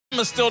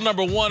Is still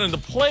 #1 in the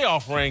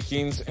playoff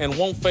rankings and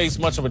won't face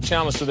much of a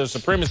challenge to their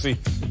supremacy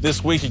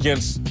this week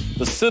against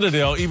the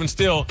Citadel. Even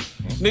still,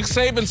 Nick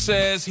Saban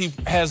says he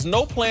has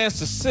no plans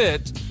to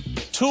sit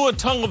Tua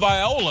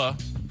Tagovailoa,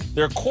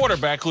 their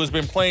quarterback, who has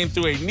been playing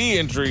through a knee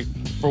injury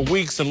for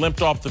weeks and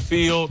limped off the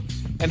field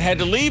and had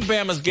to leave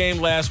Bama's game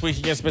last week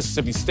against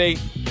Mississippi State.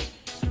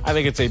 I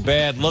think it's a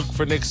bad look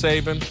for Nick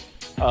Saban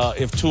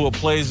if Tua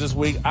plays this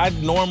week.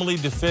 I'd normally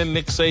defend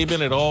Nick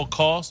Saban at all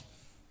costs.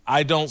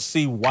 I don't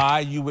see why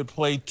you would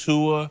play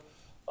Tua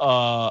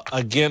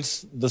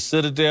against the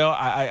Citadel.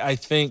 I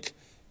think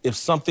if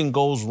something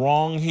goes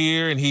wrong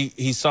here and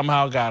he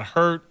somehow got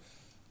hurt,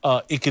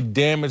 it could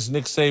damage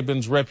Nick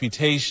Saban's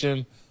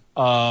reputation.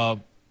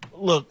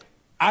 Look,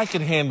 I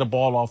could hand the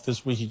ball off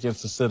this week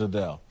against the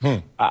Citadel.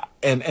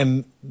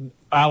 And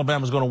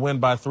Alabama's going to win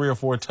by 3 or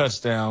 4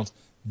 touchdowns.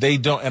 They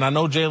don't, and I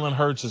know Jalen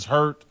Hurts is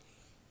hurt,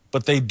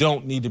 but they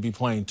don't need to be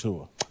playing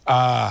Tua.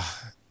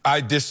 I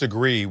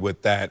disagree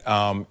with that.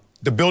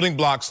 The building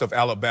blocks of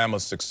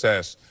Alabama's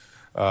success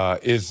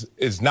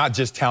is not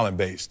just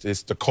talent-based.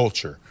 It's the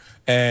culture.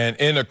 And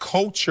in a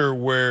culture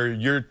where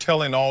you're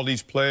telling all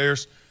these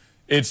players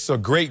it's a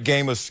great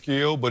game of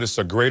skill, but it's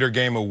a greater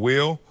game of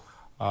will,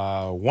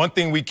 one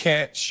thing we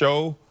can't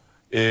show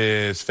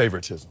is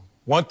favoritism.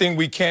 One thing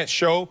we can't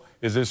show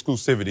is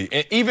exclusivity,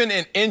 and even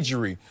in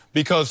injury,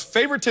 because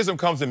favoritism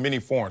comes in many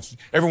forms.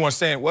 Everyone's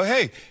saying, well,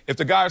 hey, if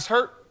the guy's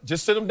hurt,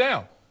 just sit him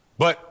down.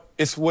 But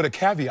it's with a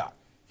caveat.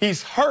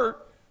 He's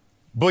hurt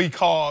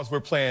because we're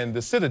playing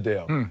the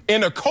Citadel.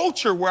 In a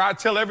culture where I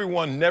tell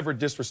everyone, never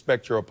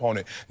disrespect your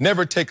opponent,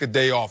 never take a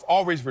day off,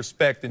 always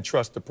respect and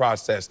trust the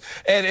process.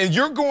 And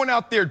you're going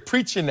out there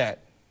preaching that.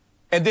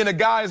 And then a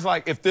guy's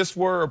like, if this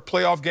were a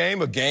playoff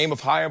game, a game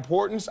of high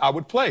importance, I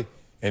would play.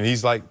 And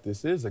he's like,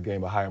 this is a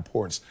game of high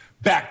importance.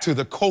 Back to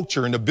the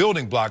culture and the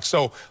building blocks.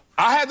 So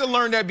I had to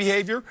learn that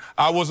behavior.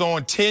 I was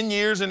on 10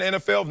 years in the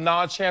NFL of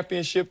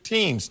non-championship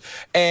teams.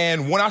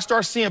 And when I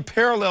start seeing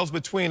parallels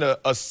between a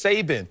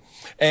Saban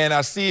and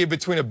I see it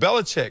between a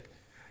Belichick,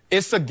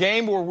 it's a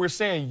game where we're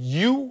saying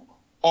you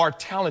are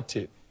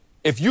talented.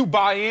 If you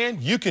buy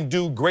in, you can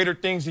do greater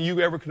things than you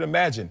ever could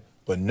imagine.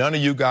 But none of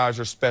you guys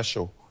are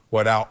special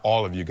without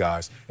all of you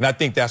guys. And I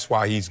think that's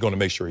why he's going to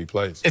make sure he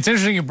plays. It's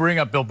interesting you bring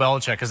up Bill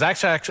Belichick, because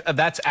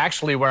that's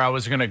actually where I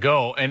was going to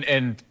go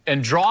and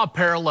draw a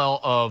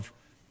parallel of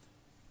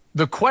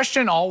the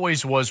question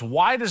always was,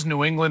 why does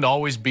New England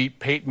always beat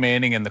Peyton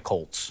Manning and the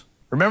Colts?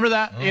 Remember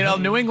that? You know,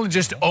 New England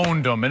just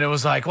owned them, and it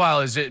was like, wow,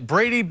 is it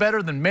Brady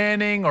better than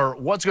Manning, or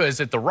what's good? Is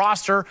it the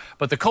roster?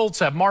 But the Colts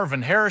have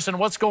Marvin Harrison.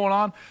 What's going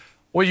on?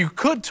 Well, you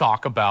could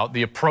talk about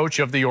the approach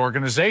of the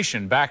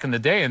organization back in the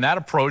day, and that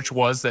approach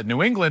was that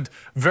New England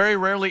very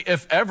rarely,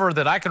 if ever,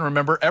 that I can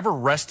remember, ever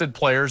rested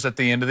players at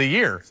the end of the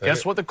year.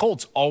 Guess what the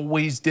Colts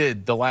always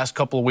did the last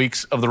couple of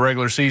weeks of the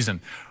regular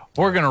season?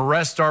 We're going to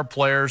rest our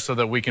players so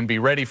that we can be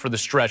ready for the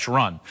stretch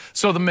run.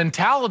 So the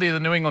mentality of the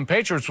New England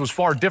Patriots was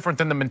far different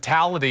than the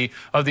mentality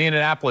of the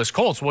Indianapolis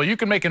Colts. Well, you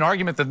can make an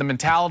argument that the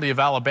mentality of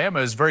Alabama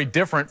is very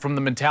different from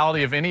the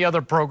mentality of any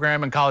other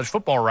program in college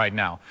football right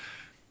now.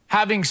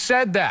 Having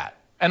said that,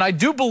 and I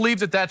do believe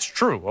that that's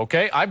true,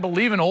 okay? I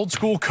believe in old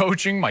school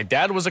coaching. My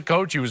dad was a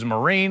coach. He was a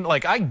Marine.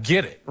 Like, I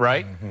get it,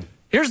 right?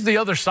 Here's the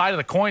other side of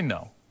the coin,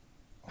 though.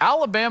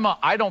 Alabama,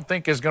 I don't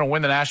think, is going to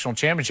win the national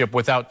championship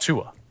without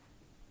Tua.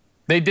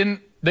 They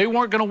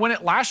weren't going to win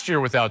it last year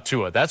without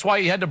Tua. That's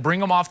why he had to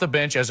bring him off the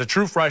bench as a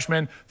true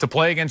freshman to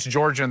play against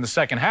Georgia in the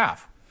second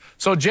half.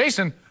 So,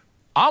 Jason,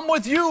 I'm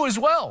with you as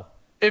well.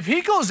 If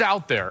he goes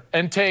out there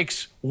and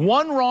takes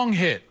one wrong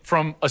hit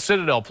from a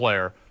Citadel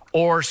player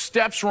or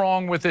steps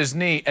wrong with his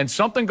knee and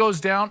something goes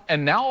down,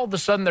 and now all of a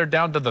sudden they're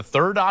down to the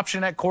third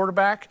option at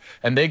quarterback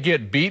and they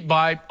get beat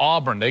by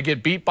Auburn, they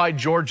get beat by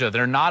Georgia,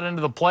 they're not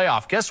into the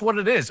playoff. Guess what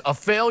it is? A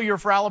failure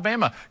for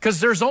Alabama, because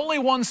there's only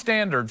one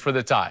standard for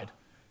the Tide,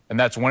 and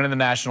that's winning the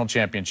national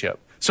championship.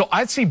 So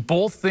I'd see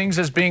both things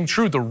as being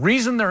true. The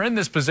reason they're in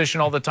this position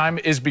all the time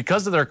is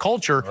because of their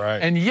culture,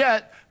 and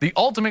yet the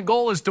ultimate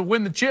goal is to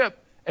win the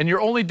chip, and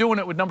you're only doing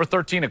it with number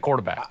 13 at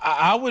quarterback.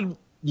 I would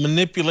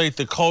manipulate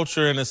the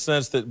culture in a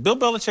sense that Bill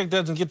Belichick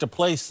doesn't get to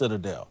play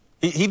Citadel.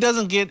 He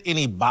doesn't get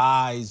any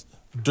buys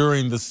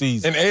during the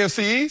season. In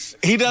AFC East?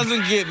 He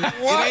doesn't get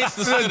what? It ain't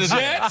the Citadel.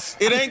 Jets?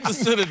 It ain't the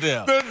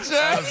Citadel. The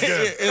Jets?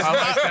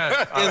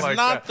 It's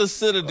not the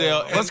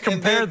Citadel. Let's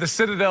compare the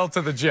Citadel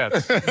to the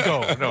Jets.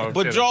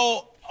 But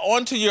Joel,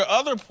 on to your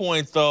other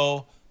point,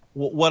 though,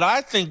 what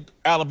I think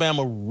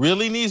Alabama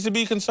really needs to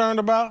be concerned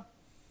about,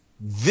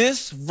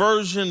 this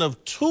version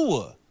of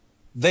Tua,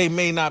 they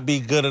may not be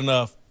good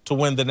enough to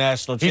win the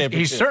national championship.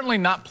 He's certainly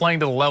not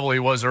playing to the level he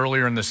was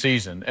earlier in the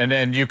season.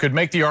 And you could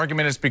make the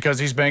argument it's because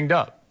he's banged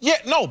up. Yeah,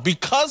 no,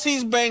 because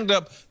he's banged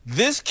up,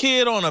 this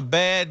kid on a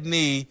bad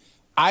knee,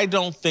 I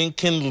don't think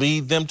can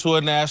lead them to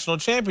a national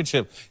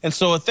championship. And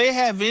so if they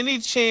have any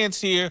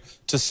chance here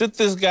to sit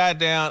this guy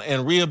down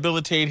and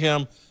rehabilitate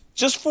him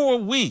just for a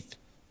week,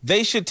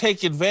 they should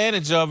take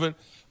advantage of it.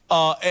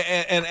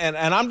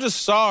 And I'm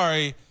just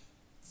sorry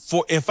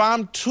if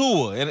I'm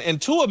Tua,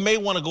 and Tua may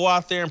want to go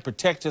out there and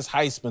protect his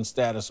Heisman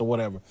status or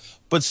whatever,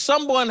 but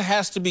someone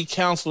has to be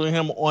counseling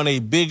him on a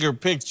bigger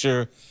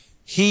picture.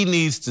 He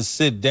needs to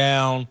sit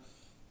down,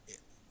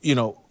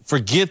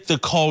 forget the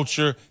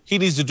culture. He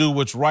needs to do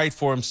what's right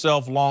for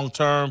himself long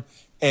term.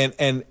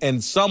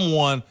 And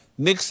someone,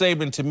 Nick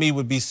Saban, to me,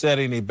 would be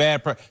setting a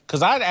bad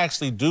because I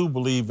actually do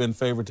believe in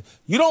favoritism.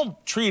 You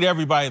don't treat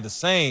everybody the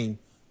same.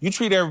 You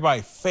treat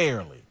everybody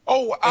fairly.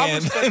 Oh, I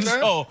respect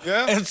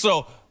that. And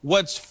so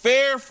what's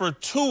fair for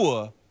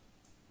Tua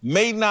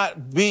may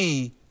not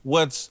be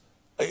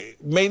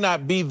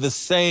the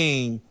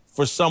same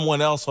for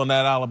someone else on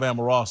that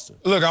Alabama roster.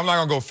 Look, I'm not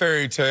going to go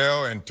fairy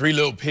tale and Three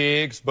Little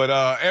Pigs, but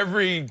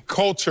every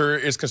culture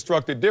is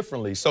constructed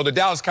differently. So the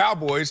Dallas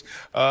Cowboys,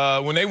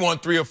 when they won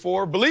 3 or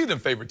 4, believed in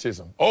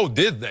favoritism. Oh,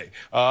 did they?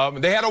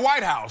 They had a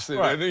White House.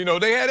 Right.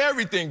 They had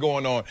everything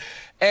going on.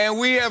 And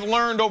we have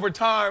learned over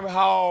time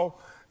how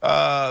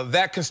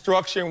that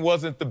construction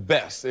wasn't the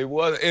best. It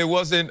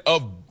wasn't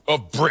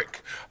of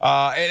brick.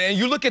 And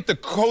you look at the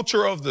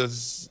culture of the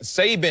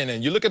Saban,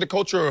 and you look at the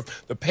culture of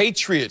the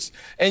Patriots,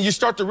 and you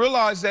start to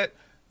realize that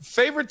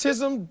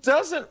favoritism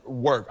doesn't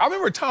work. I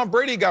remember Tom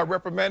Brady got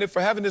reprimanded for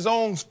having his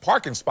own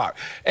parking spot.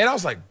 And I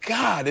was like,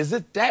 God, is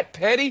it that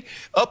petty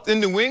up in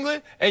New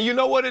England? And you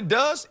know what it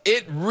does?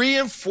 It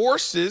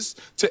reinforces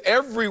to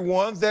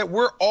everyone that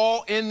we're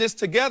all in this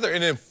together.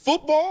 And in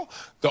football,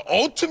 the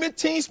ultimate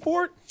team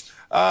sport,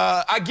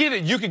 I get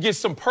it. You could get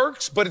some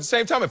perks, but at the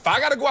same time, if I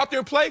got to go out there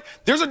and play,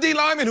 there's a D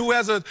lineman who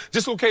has a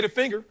dislocated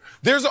finger.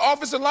 There's an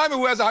offensive lineman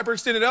who has a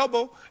hyperextended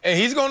elbow, and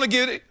he's going to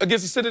get it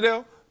against the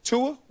Citadel.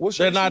 Tua, what's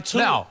your They're not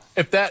Tua. Now,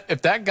 if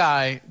that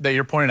guy that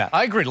you're pointing at,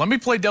 I agree. Let me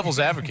play devil's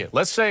advocate.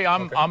 Let's say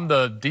I'm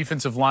the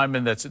defensive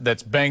lineman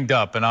that's banged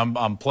up, and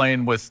I'm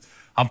playing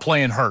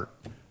hurt,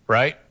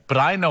 right? But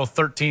I know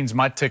 13's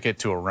my ticket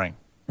to a ring,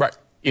 right?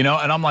 And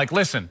I'm like,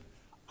 listen,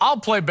 I'll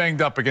play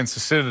banged up against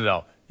the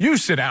Citadel. You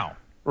sit down.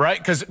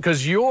 Right,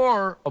 because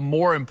you're a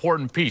more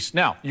important piece.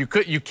 Now, you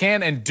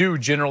can and do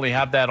generally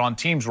have that on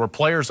teams where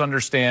players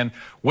understand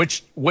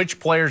which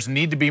players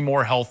need to be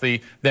more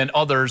healthy than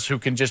others who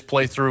can just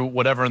play through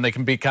whatever, and they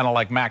can be kind of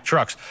like Mack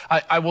trucks.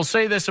 I will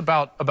say this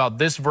about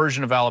this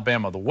version of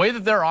Alabama. The way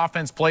that their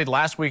offense played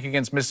last week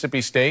against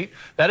Mississippi State,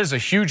 that is a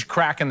huge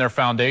crack in their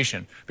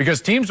foundation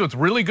because teams with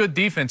really good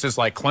defenses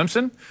like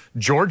Clemson,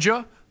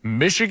 Georgia,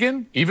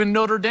 Michigan, even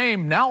Notre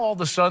Dame, now all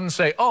of a sudden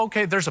say, oh,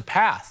 okay, there's a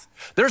path.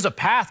 There's a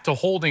path to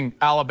holding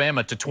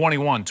Alabama to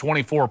 21,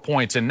 24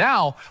 points, and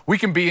now we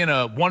can be in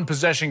a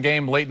one-possession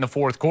game late in the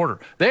fourth quarter.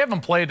 They haven't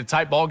played a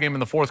tight ball game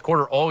in the fourth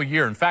quarter all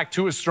year. In fact,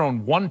 Tua has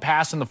thrown one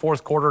pass in the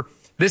fourth quarter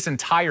this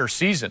entire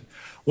season.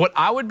 What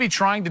I would be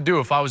trying to do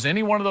if I was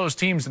any one of those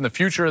teams in the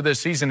future of this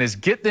season is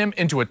get them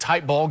into a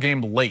tight ball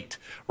game late,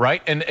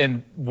 right?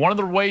 And one of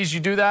the ways you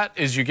do that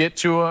is you get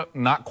Tua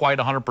not quite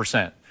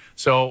 100%.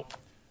 So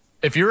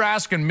if you're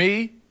asking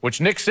me,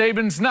 which Nick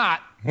Saban's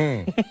not,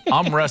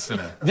 I'm resting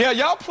him. Yeah,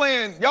 y'all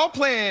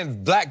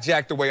playing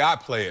blackjack the way I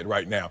play it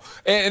right now.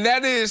 And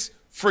that is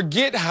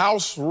forget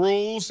house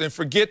rules and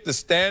forget the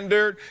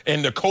standard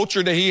and the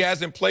culture that he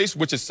has in place,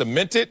 which is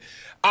cemented.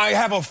 I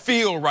have a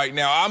feel right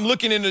now. I'm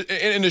looking in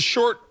the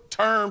short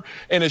term,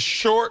 in a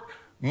short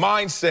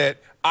mindset.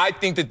 I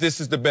think that this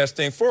is the best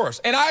thing for us.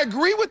 And I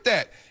agree with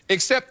that,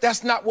 except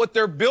that's not what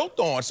they're built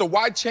on. So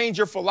why change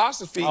your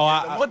philosophy?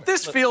 But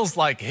this feels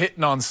like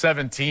hitting on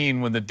 17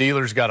 when the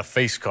dealer's got a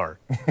face card.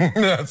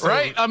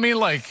 Right? I mean,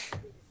 like,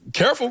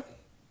 careful.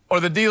 Or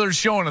the dealer's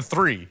showing a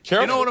 3.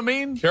 Careful. You know what I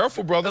mean?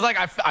 Careful, brother. It's like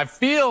I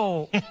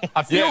feel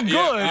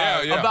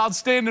good about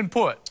standing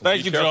put.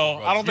 Thank you,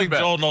 Joel. I don't think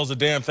Joel knows a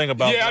damn thing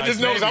about that. Yeah, I just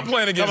noticed I'm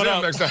playing against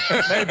him next time.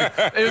 Maybe.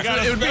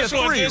 It would be a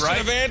 3,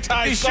 right?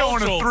 If he's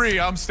showing a 3,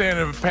 I'm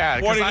standing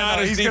pat.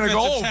 49ers he's going to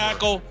go over.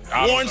 Tackle.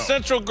 Warren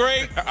Central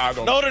great.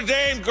 Notre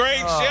Dame great.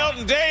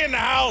 Sheldon Day in the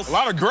house. A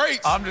lot of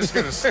greats. I'm just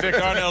going to stick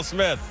Darnell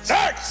Smith.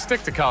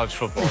 Stick to college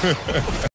football.